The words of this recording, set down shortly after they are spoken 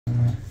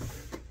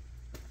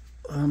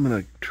I'm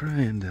gonna try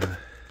and I'm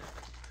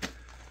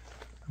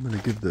gonna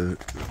give the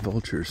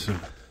vultures some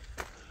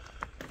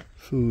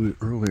food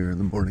earlier in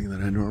the morning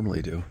than I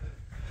normally do.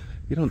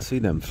 You don't see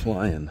them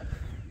flying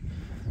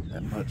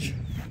that much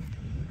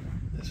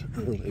this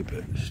early,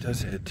 but she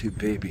does have 2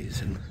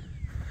 babies, and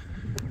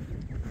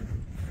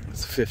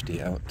it's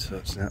 50 out, so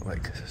it's not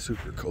like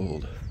super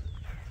cold.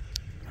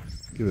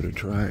 Give it a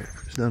try.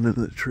 It's down in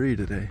the tree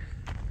today.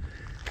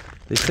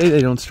 They say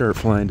they don't start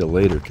flying till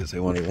later because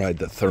they want to ride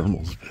the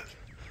thermals,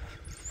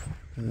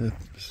 but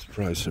there's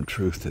probably some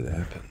truth to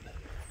that, but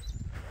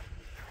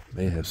it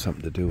may have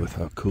something to do with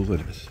how cool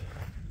it is.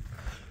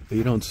 But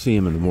you don't see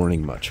them in the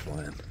morning much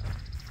flying.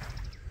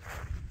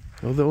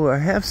 Although I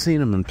have seen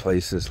them in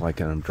places like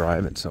when I'm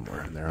driving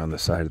somewhere and they're on the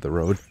side of the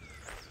road.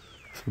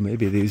 So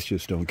maybe these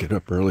just don't get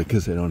up early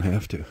because they don't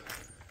have to.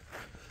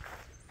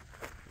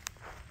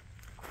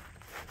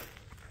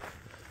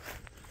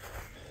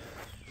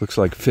 Looks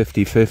like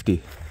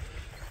 50-50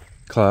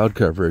 cloud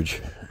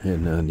coverage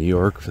in New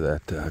York for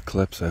that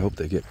eclipse. I hope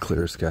they get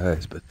clear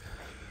skies, but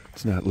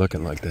it's not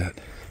looking like that.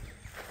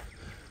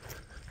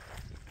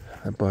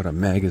 I bought a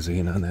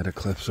magazine on that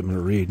eclipse I'm going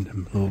to read in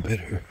a little bit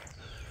here.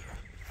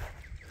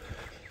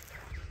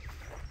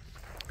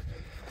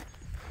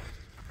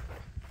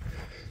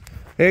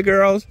 Hey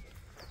girls.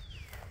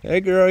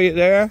 Hey girl, you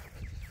there?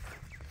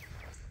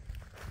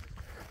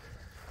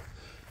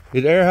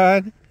 You there,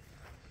 hon?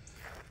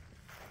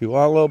 You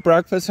want a little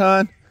breakfast,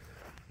 hon?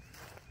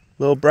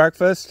 Little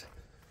breakfast?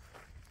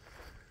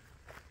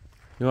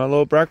 You want a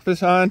little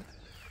breakfast, hon?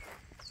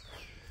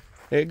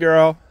 Hey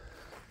girl.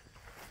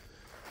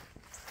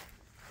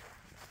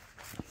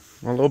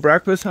 Want a little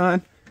breakfast,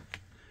 hon?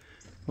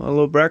 Want a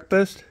little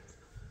breakfast?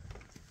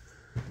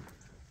 Want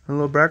a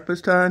little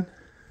breakfast, hon?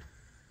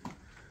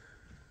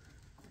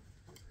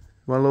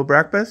 Want a little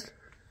breakfast?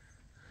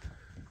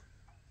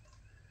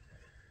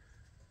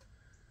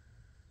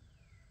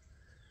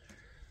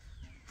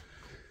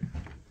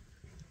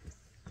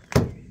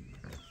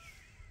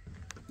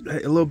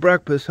 Hey, a little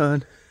breakfast,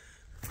 hon.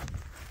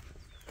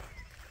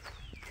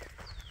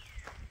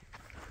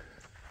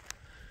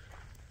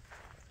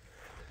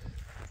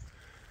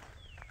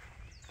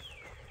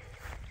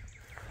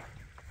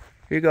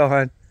 Here you go,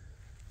 hon.